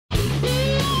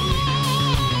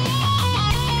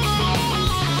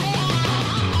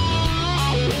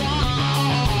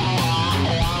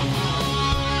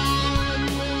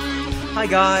Hi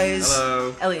guys.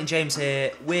 Hello. Elliott and James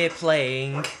here. We're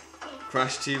playing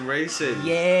Crash Team Racing.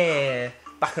 Yeah.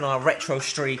 Back on our retro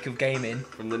streak of gaming.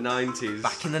 From the 90s.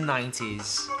 Back in the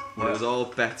 90s. When it was all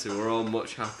better, we're all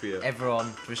much happier.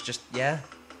 Everyone was just, yeah.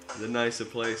 The nicer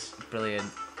place. Brilliant.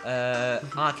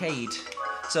 Arcade.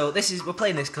 So we're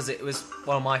playing this because it was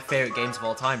one of my favourite games of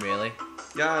all time, really.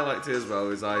 Yeah, I liked it as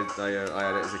well, as I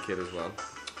had it as a kid as well.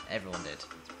 Everyone did. It's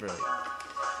brilliant.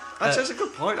 Actually, that's a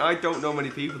good point. I don't know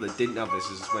many people that didn't have this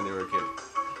when they were a kid.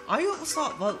 I always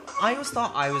thought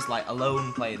I was like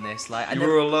alone playing this. Like You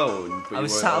were alone, but I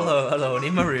was you sat weren't alone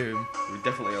in my room. You were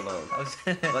definitely alone.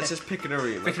 Let's just pick an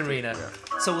arena. Pick an arena.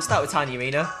 Yeah. So we'll start with Tiny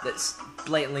Arena. That's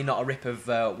blatantly not a rip of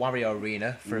Wario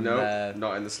Arena from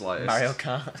not in the slightest. Mario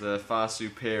Kart. The far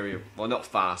superior, well, not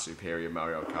far superior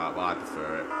Mario Kart, but I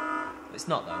prefer it. It's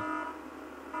not though.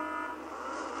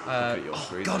 Look at your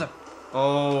screen. God,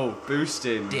 Oh,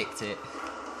 boosting. dicked it.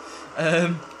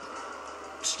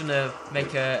 Just gonna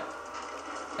make a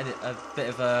bit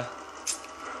of a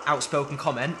outspoken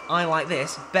comment. I like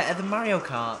this better than Mario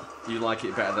Kart. You like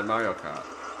it better than Mario Kart?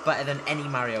 Better than any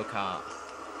Mario Kart.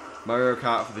 Mario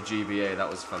Kart for the GBA, that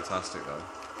was fantastic though.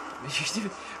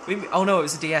 Oh no, it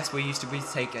was a DS. We used to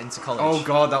take it into college. Oh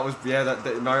god, that was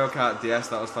that Mario Kart DS.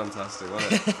 That was fantastic,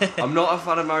 wasn't it? I'm not a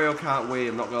fan of Mario Kart Wii.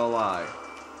 I'm not gonna lie.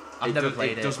 I've never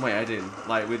played it. It does my head in,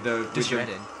 like with the. Does your head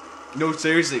in? No,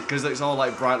 seriously, because it's all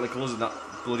like brightly colours and that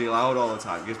bloody loud all the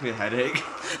time. It gives me a headache.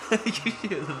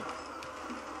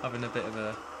 Having a bit of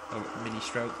a mini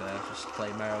stroke there, just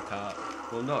playing Mario Kart.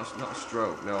 Well, not a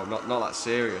stroke. No, not that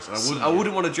serious. And I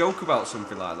wouldn't want to joke about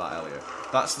something like that, Elliot.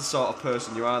 That's the sort of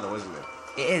person you are, though, isn't it?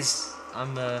 It is.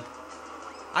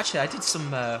 Actually, I did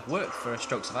some work for a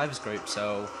stroke survivors group.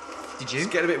 So, did you? It's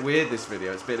getting a bit weird, this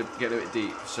video. It's getting a bit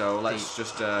deep. So let's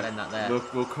just Bend that there.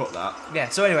 We'll cut that. Yeah.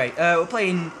 So anyway, we're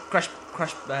playing Crash.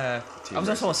 I was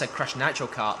Racing. almost said Crash Nitro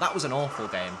Kart. That was an awful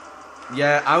game.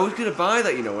 Yeah, I was gonna buy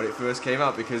that, when it first came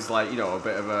out, because a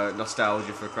bit of a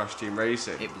nostalgia for Crash Team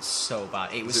Racing. It was so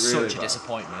bad. It was really such a bad?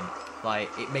 disappointment. Like,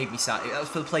 it made me sad. That was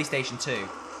for the PlayStation 2.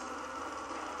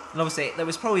 And obviously, there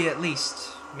was probably at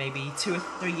least maybe 2 or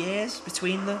 3 years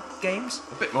between the games.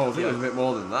 A bit more. I think it was a bit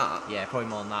more than that. Yeah, probably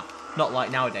more than that. Not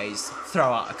like nowadays,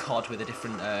 throw out a COD with a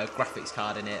different graphics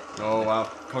card in it. Oh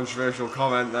wow, controversial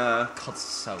comment there. COD's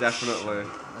so Definitely.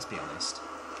 shit, let's be honest.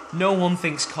 No one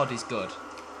thinks COD is good.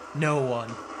 No one.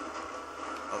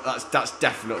 That's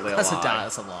definitely a lie.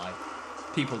 That's a lie.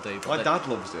 People do. But My dad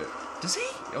loves it. Does he?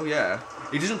 Oh yeah.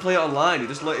 He doesn't play it online. He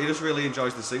just really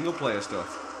enjoys the single player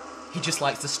stuff. He just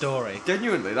likes the story.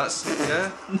 Genuinely, that's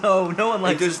yeah. No one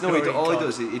likes the story. All he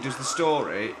does, he does the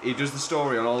story. He does the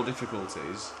story on all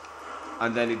difficulties,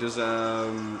 and then he does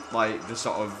like the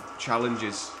sort of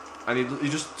challenges, and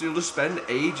he'll just spend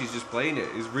ages just playing it.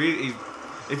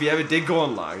 If he ever did go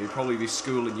online, he'd probably be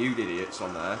schooling you idiots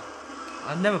on there.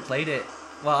 I've never played it.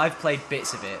 Well, I've played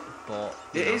bits of it, but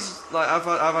It is like I've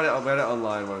had it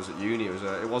online when I was at uni.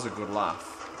 It was a good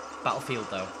laugh. Battlefield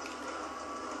though.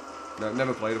 No,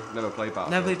 never played Battlefield.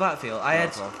 Never played Battlefield. I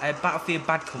had Battlefield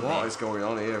Bad Company. What is going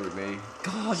on here with me?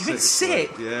 God, you've been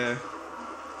sick. Yeah.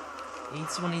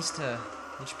 Someone needs to.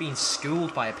 You're just being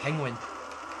schooled by a penguin.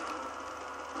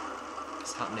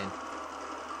 What's happening?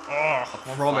 I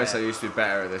promise I used to be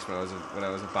better at this when I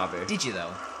was a babby. Did you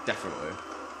though? Definitely.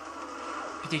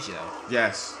 Did you though?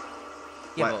 Yes.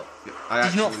 Yeah, Like, but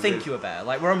did you not think you were better?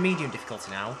 Like, we're on medium difficulty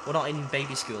now. We're not in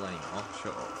baby school anymore.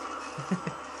 Shut up.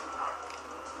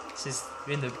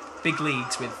 We're in the big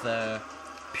leagues with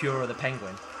Pura the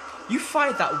penguin. You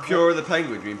fight that. Pure the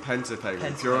penguin, you mean Penta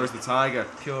penguin. Pure is the tiger.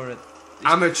 Pura.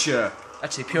 Amateur.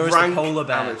 Actually, Pura is the polar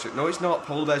bear. Amateur. No, it's not.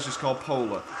 Polar bear's just called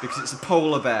polar because it's a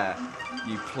polar bear.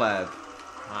 You pleb.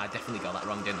 I definitely got that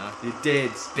wrong, didn't I? You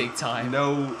did. Big time.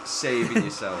 No saving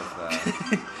yourself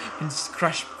there. And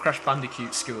Crash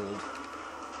Bandicoot schooled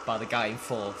by the guy in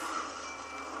 4th.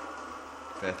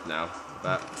 5th now.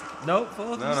 But No,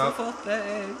 4th. No. Still 4th. There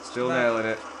it is. Still nailing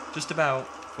it. Just about.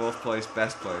 4th place,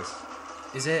 best place.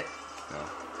 Is it? No.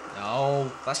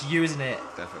 No, that's you, isn't it?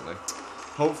 Definitely.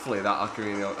 Hopefully that I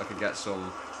can get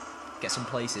some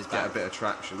places get back. a bit of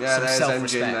traction. Yeah, Some there's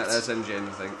self-respect. engine. There's engine.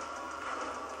 I think.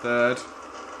 3rd.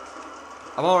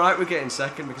 I'm all right with getting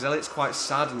 2nd because Elliot's quite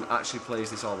sad and actually plays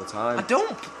this all the time. I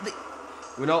don't.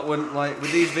 Like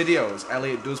with these videos,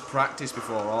 Elliot does practice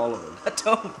before all of them. I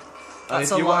don't.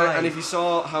 That's and a lie. And if you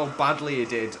saw how badly he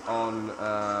did on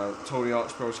Tony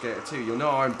Hawk's Pro Skater 2, you'll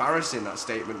know how embarrassing that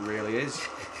statement really is.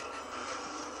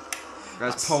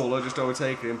 There's Polar just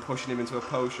overtaking him, pushing him into a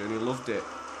potion. He loved it.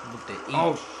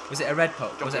 Was it a red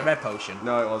potion? Was it a red potion?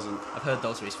 No, it wasn't. I've heard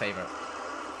those were his favourite.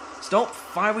 Stop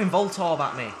firing Voltorb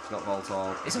at me. It's not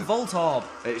Voltorb. It's a Voltorb.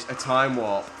 It's a time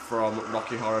warp from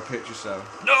Rocky Horror Picture Show.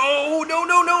 No, no,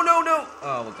 no, no, no, no.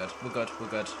 Oh, we're good. We're good. We're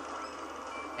good.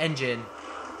 Engine.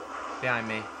 Behind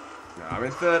me. No, I'm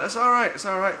in third. It's alright. It's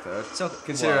alright, third. So,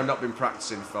 Considering I've not been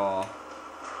practicing for,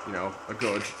 you know, a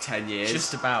good 10 years.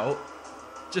 Just about.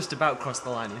 Just about crossed the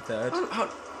line in third.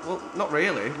 Well, not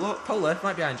really. Look. Polar,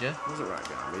 right behind you. He wasn't right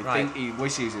behind me. Right. He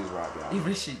wishes he was right behind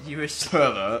me. You wish.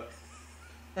 Pervert.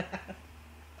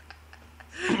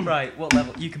 Right, what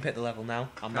level? You can pick the level now.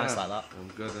 I'm nice like that. I'm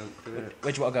good.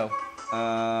 Where'd you want to go?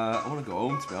 I want to go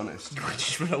home, to be honest. You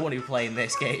just don't want to be playing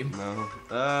this game. No.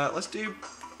 Let's do...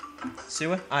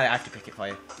 Sewer? I have to pick it for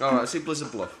you. Alright, let's do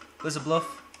Blizzard Bluff. Blizzard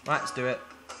Bluff. Right, let's do it.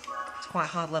 It's quite a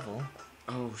hard level.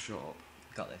 Oh, shut up.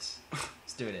 Got this.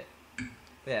 Let's do it.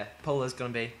 Yeah, Polar's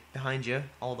going to be behind you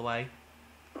all the way.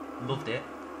 Loved it.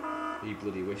 He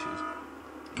bloody wishes.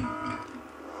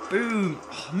 Boom!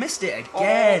 Oh, missed it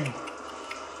again!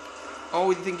 Oh,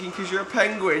 you're thinking because you're a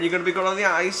penguin, you're going to be going on the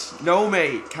ice? No,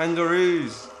 mate.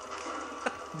 Kangaroos.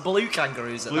 Blue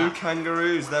kangaroos at Blue that.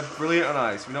 kangaroos. They're brilliant on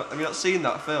ice. Have you not seen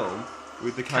that film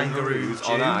with the kangaroos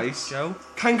on ice? Joe?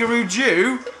 Kangaroo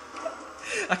Jew?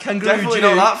 A kangaroo Definitely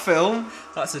Jew. not that film.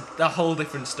 That's a whole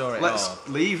different story. Let's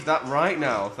leave that right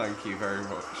now. Thank you very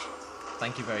much.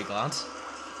 Thank you, very glad.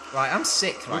 Right, I'm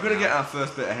sick right We're going to now. get our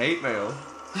first bit of hate mail.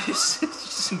 Just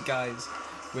some guys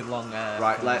with long hair.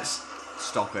 Right, let's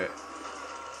stop it.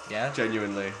 Yeah?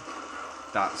 Genuinely.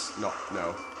 That's not...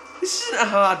 No. This isn't a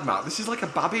hard map. This is like a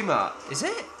babby map. Is it?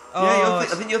 Yeah, Oh, I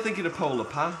think you're thinking of Polar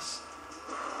Pass.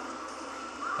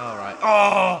 Alright.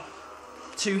 Oh!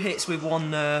 2 hits with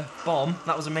one bomb.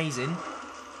 That was amazing.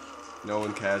 No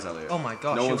one cares, Elliot. Oh my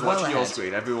gosh, no one's you're well watching your ahead.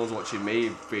 screen. Everyone's watching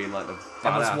me being like the badass.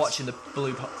 Everyone's watching the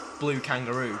blue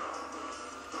kangaroo.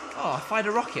 Oh, I fired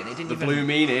a rocket and it didn't The even... blue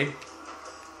meanie.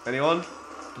 Anyone?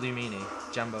 Blue meanie.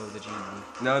 Jambo the genie.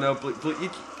 No.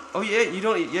 Oh yeah, you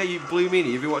don't. Yeah, you blue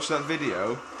meanie. Have you watched that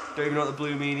video? Don't even know what the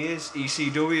blue meanie is.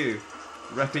 ECW.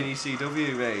 Repping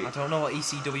ECW, mate. I don't know what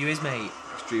ECW is, mate.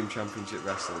 Extreme Championship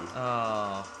Wrestling.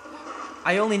 Oh.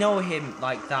 I only know him,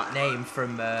 like, that name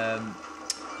from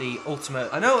the Ultimate...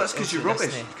 I know, that's because you're Ultimate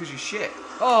rubbish. Destiny. Because you're shit.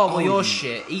 Oh, well, you- you're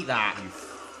shit. Eat that. You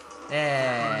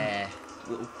Yeah.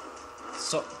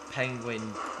 Little penguin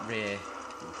rear.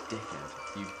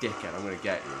 dickhead. You dickhead. I'm gonna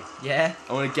get you. Yeah?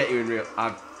 I want to get you in real.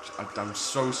 I'm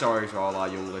so sorry to all our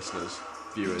young listeners,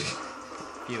 viewers.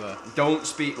 Viewer. Don't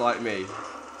speak like me.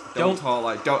 Don't- talk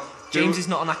like. Don't. James is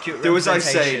not an accurate Do as I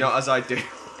representation. say, not as I do.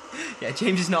 Yeah,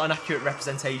 James is not an accurate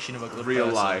representation of a good Real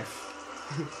person.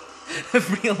 life.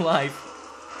 Of real life.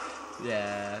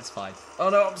 Yeah, it's fine. Oh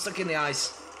no, I'm stuck in the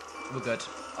ice. We're good.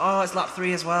 Oh, it's lap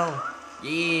 3 as well.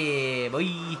 Yeah, boy.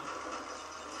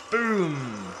 Boom.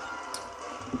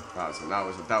 That was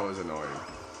annoying.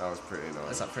 That was pretty annoying.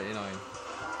 That's pretty annoying.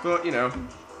 But you know, You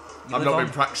I've live not on.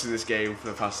 been practicing this game for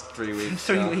the past 3 weeks.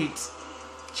 3 so- weeks.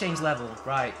 Change level.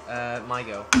 Right, my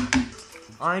go.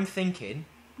 I'm thinking,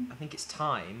 I think it's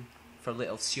time for a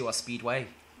little Sewer Speedway.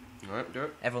 Alright, do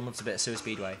it. Everyone loves a bit of Sewer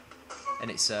Speedway. And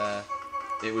it's,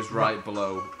 It was right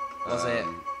below. was it?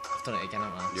 I've done it again,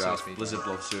 haven't I? You Sewer have Speedway. Blizzard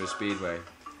Bluff Sewer Speedway.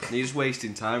 And you're just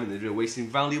wasting time, and they're wasting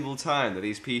valuable time that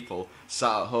these people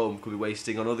sat at home could be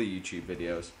wasting on other YouTube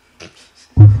videos.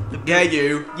 Yeah,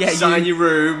 you. Yeah, sat in you. your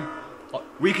room. What?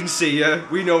 We can see you.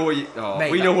 We know where you. Oh,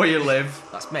 Mate, we know where you live.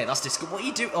 That's disgusting. What are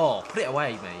you doing? Oh, put it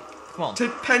away, mate. Come on.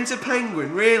 Penta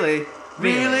Penguin, really?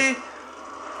 Really?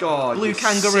 God, Blue you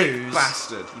kangaroos. sick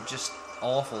bastard. You're just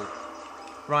awful.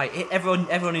 Right, everyone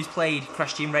who's played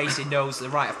Crash Team Racing knows the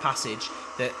rite of passage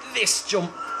that this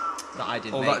jump that I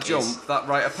didn't Oh, make that jump, that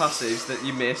rite of passage that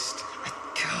you missed.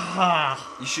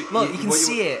 Ah. You should. Look, you can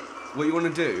see it. What you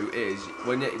want to do is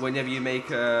whenever you make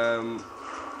an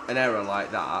error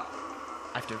like that,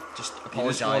 I have to just you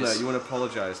just apologise. you want to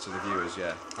apologise to the viewers,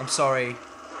 yeah. I'm sorry.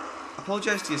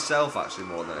 Apologise to yourself actually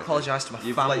more than anything. Apologise to my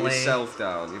You've family. let yourself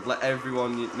down. You've let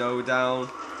everyone you know down.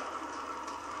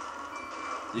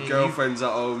 Your Yeah, girlfriend's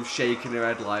at home shaking her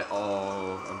head like,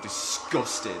 oh, I'm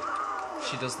disgusted.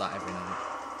 She does that every night.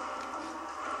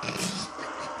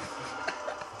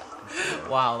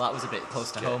 Wow, that was a bit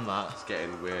close to home, that. It's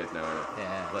getting weird now, isn't it?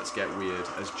 Yeah. Let's get weird,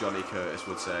 as Johnny Curtis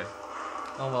would say.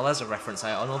 Oh, well, there's a reference.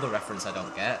 Another reference I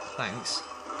don't get. Thanks.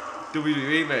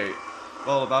 WWE, mate.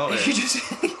 All about You it.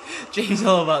 just... James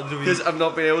all about WWE. Because I've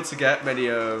not been able to get many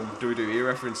WWE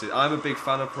references. I'm a big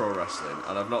fan of pro wrestling,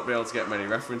 and I've not been able to get many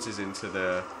references into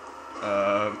the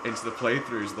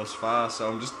playthroughs thus far. So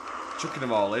I'm just chucking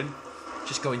them all in.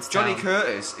 Just going to Johnny town.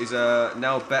 Curtis is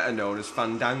now better known as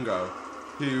Fandango,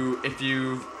 who, if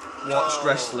you've watched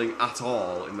wrestling at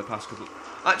all in the past couple,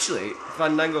 Actually,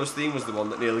 Fandango's theme was the one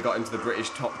that nearly got into the British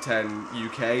top 10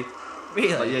 UK.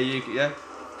 Really? Like, yeah.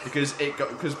 Because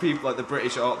people like the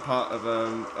British part of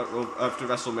after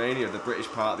WrestleMania, the British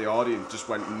part of the audience just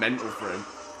went mental for him.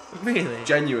 Really?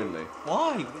 Genuinely.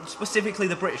 Why? Specifically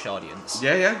the British audience?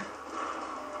 Yeah.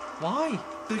 Why?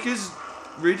 Because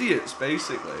we're idiots,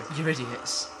 basically. You're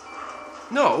idiots.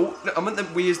 No, I meant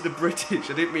that we as the British.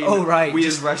 I didn't mean we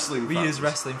as wrestling fans. We as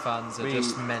wrestling fans are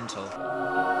just mental.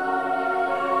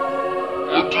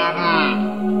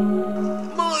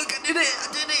 Look, I did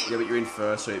it! Yeah, but you're in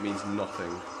first, so it means nothing.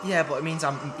 Yeah, but it means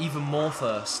I'm even more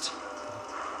first.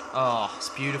 Oh, it's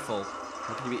beautiful.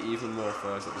 How can you be even more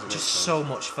first? That doesn't make Just sense. so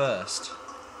much first.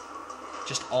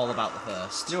 Just all about the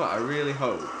first. You know what? I really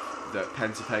hope that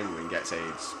Penta Penguin gets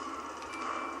AIDS.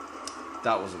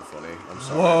 That wasn't funny. I'm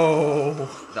sorry. Whoa!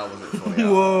 That wasn't funny.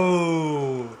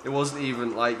 Whoa! It wasn't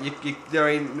even like there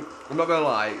ain't. I'm not gonna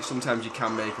lie. Sometimes you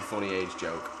can make a funny age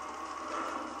joke.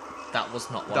 That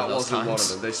was not one That of those wasn't times. one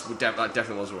of them. That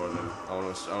definitely wasn't one of them. I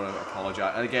want to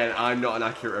apologise. And again, I'm not an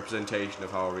accurate representation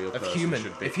of how a real person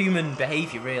should be. Of human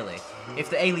behaviour, really. If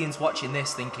the alien's watching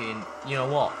this thinking, you know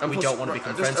what, we don't want to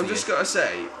become friends with you. I'm just gotta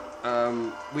say,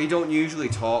 we don't usually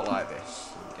talk like this.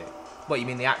 What, you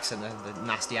mean the accent, the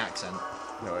nasty accent?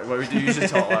 No, well, we do usually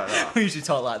talk like that. We usually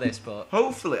talk like this, but...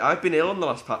 Hopefully, I've been ill on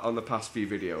the past few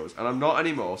videos, and I'm not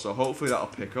anymore, so hopefully that'll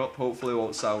pick up. Hopefully it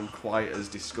won't sound quite as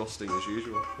disgusting as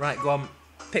usual. Right, go on.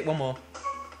 Pick one more.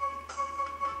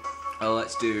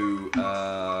 Let's do... Go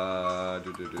on.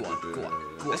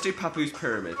 Let's do Papu's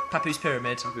Pyramid. Papu's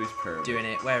Pyramid. Papu's Pyramid. Doing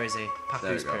it. Where is he?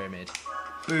 Papu's go. Pyramid.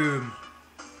 Boom.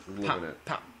 Loving it.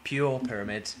 Pure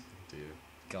Pyramid. Do you?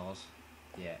 God.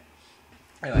 Yeah.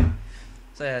 Anyway.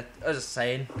 So, yeah, I was just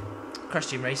saying, Crash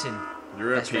Team Racing.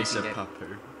 You're a best piece racing of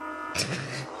game.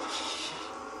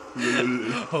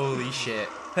 Papu. Holy shit.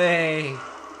 Hey!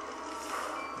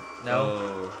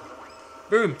 No. Oh.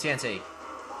 Boom! TNT.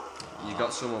 You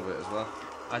got some of it as well.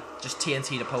 I just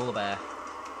TNT'd a polar bear.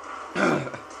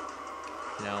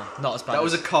 You know, not as bad That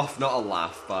was a as... cough, not a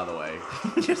laugh, by the way.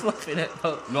 just laughing at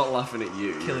Not laughing at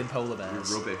you. killing polar bears.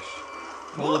 You're rubbish.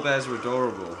 Polar bears are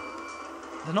adorable.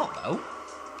 They're not, though.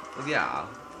 Well, yeah.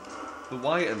 The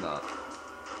white and that.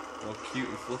 All cute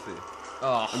and fluffy.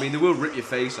 Oh. I mean, they will rip your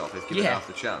face off if given Yeah. half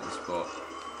the chance, but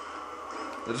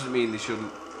that doesn't mean you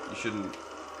shouldn't.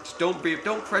 Just don't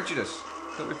prejudice.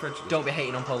 Don't be prejudiced. Don't be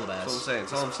hating on polar bears. That's what I'm saying.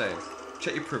 That's all I'm saying.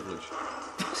 Check your privilege.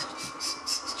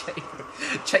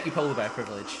 Check your polar bear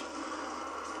privilege.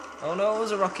 Oh no, it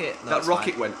was a rocket. No, that it's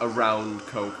rocket fine. went around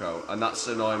Coco, and that's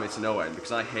annoying me to no end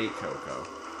because I hate Coco.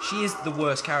 She is the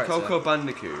worst character. Coco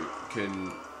Bandicoot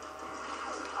can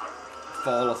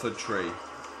fall off a tree.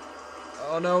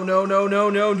 Oh no no no no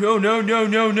no no no no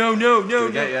no no no no!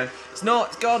 Gonna get you. It's not.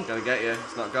 It's gone. Gonna get you.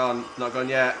 It's not gone. Not gone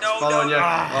yet. No, It's following no. you.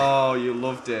 Ah. Oh, you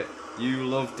loved it. You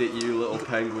loved it, you little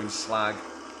penguin slag.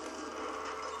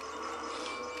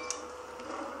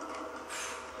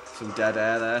 Some dead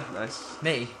air there. Nice.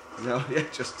 Me. No, yeah,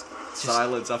 just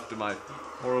silence after my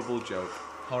horrible joke.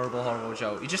 Horrible, horrible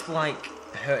joke. You just like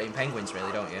hurting penguins,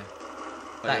 really, don't you?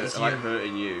 That is I like you.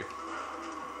 hurting you,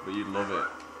 but you love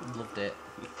it. Loved it.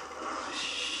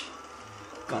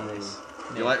 Got this.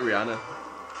 You like Rihanna.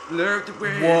 Love the way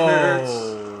it hurts.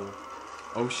 Whoa.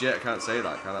 Oh shit, I can't say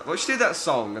that, can I? Well, she did that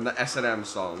song and the S&M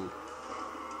song.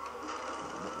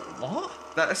 What?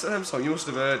 That S&M song, you must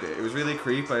have heard it. It was really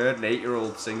creepy. I heard an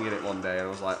 8-year-old singing it one day and I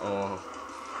was like, oh.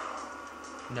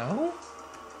 No?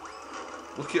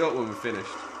 Look it up when we're finished.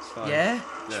 It's fine. Yeah? Yeah.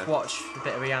 Just watch a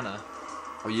bit of Rihanna.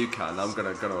 Oh, you can. I'm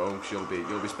gonna home because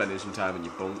you'll be spending some time in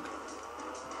your bunk.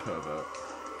 Pervert.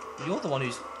 You're the one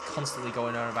who's constantly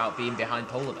going on about being behind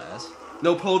polar bears.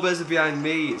 No, polar bears are behind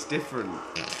me. It's different.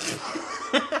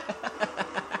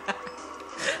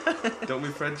 Don't be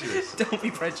prejudiced. Don't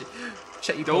be prejudiced.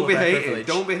 Check your Don't polar be bear hating. privilege.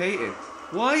 Don't be hating.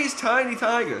 Why is Tiny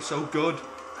Tiger so good?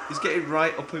 He's getting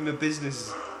right up in my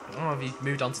business. Oh, have you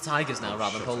moved on to tigers now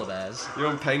rather than shut polar up. bears? You're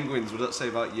on penguins. What does that say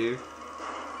about you?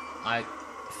 I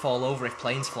fall over if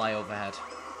planes fly overhead.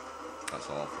 That's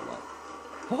awful. That.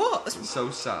 What? It's so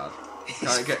sad.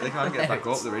 They can't get back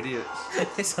up. They're idiots.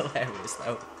 It's hilarious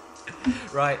though.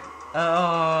 Right.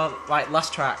 Right.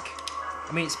 Last track.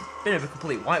 I mean, it's been a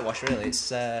complete whitewash, really.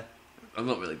 It's I'm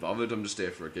not really bothered. I'm just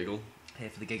here for a giggle. here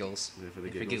for the giggles. Here for the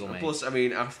Here giggles. giggle, And mate. plus, I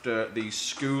mean, after the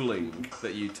schooling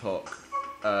that you took,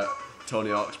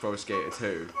 Tony Hawk's Pro Skater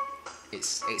 2.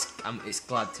 It's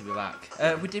glad to be back.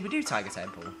 Did we do Tiger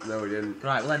Temple? No, we didn't.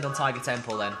 Right, we'll end on Tiger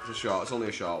Temple then. It's a short. It's only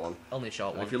a short one. Only a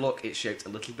short And one. if you look, it's shaped a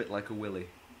little bit like a willy.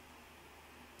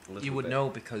 You would know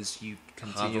because you Have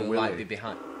a continue to willy. be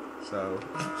behind. So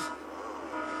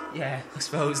Yeah, I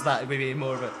suppose that would be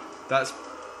more of a That's...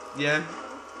 Yeah.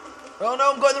 Oh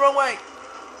no, I'm going the wrong way.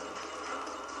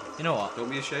 You know what? Don't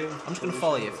be ashamed. I'm just going to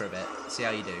follow you for a bit. See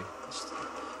how you do. Just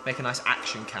make a nice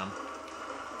action cam.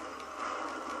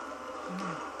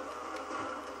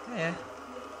 Yeah.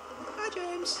 Hi,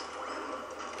 James.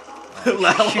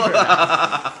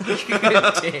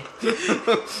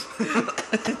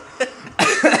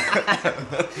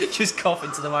 Just cough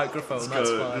into the microphone, that's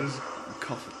fine. Just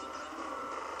coughing.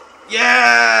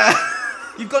 Yeah!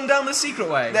 You've gone down the secret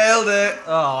way. Nailed it!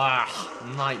 Oh,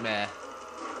 nightmare.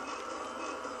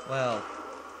 Well,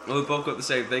 we both got the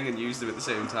same thing and used them at the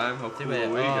same time. How cool are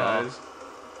we, guys?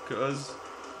 Look at us.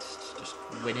 Just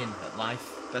winning at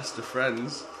life. Best of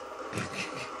friends.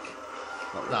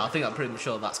 No, I think I'm pretty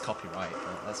sure that's copyright,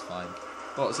 but that's fine.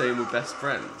 What, saying we're best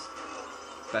friends?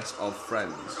 Best of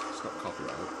friends. It's not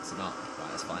copyright. It's not. Right,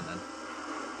 that's fine then.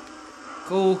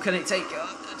 Cool, can it take...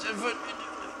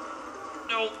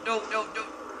 No.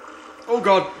 Oh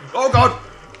god! Oh god!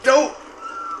 No!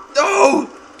 No!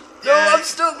 No, I'm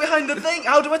stuck behind the thing!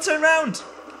 How do I turn round?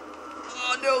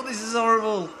 Oh no, this is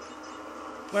horrible.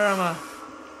 Where am I?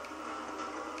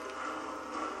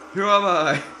 Who am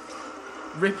I?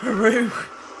 Ripperoo.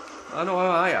 I know who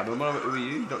I am. Who are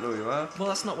you? You don't know who you are. Well,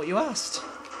 that's not what you asked.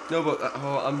 No, but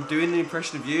I'm doing the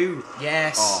impression of you.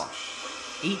 Yes. Oh,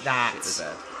 eat that. Shit the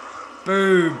bed.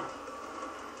 Boom.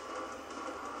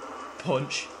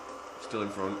 Punch. Still in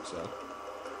front, so.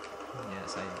 Yeah,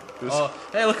 same. Oh,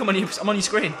 hey, look, I'm on your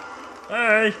screen.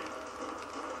 Hey.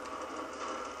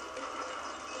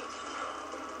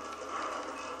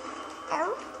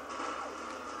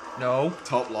 No.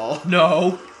 Top law.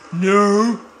 No.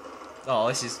 Oh,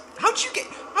 this is. How'd you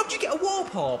get a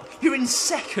warp orb? You're in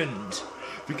second.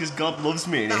 Because God loves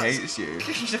me and He hates you.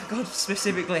 God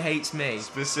specifically hates me.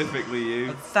 Specifically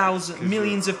you.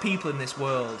 Millions of people in this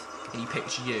world, and He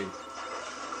picks you.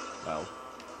 Well.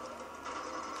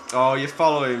 Oh, you're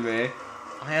following me.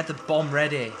 I had the bomb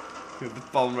ready. You have the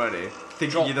bomb ready.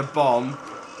 Thinking you're the bomb.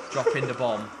 Drop in the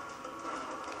bomb.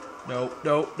 No.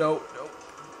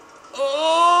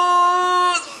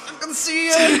 Oh! I can see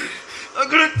you! I'm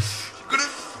gonna...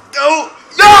 No!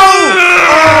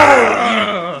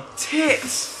 Oh!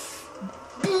 Tits!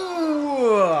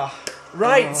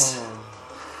 Right.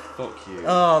 Fuck you.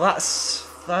 Oh, that's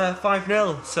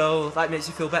 5-0. So that makes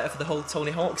you feel better for the whole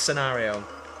Tony Hawk scenario.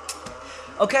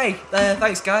 Okay,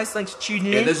 thanks guys. Thanks for tuning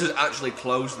in. Yeah, this is actually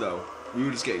close though. We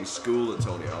were just getting school at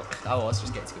Tony Hawk. Oh, let's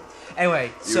just get to it.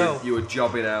 Anyway, you were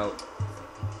jobbing out.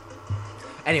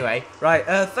 Anyway, right.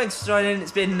 Thanks for joining.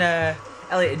 It's been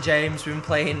Elliott and James. We've been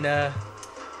playing the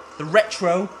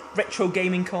retro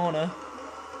gaming corner.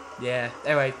 Yeah.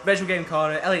 Anyway, retro gaming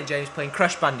corner. Elliott and James playing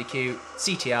Crash Bandicoot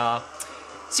CTR.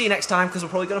 See you next time because we're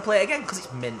probably gonna play it again because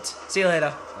it's mint. See you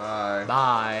later. Bye.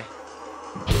 Bye.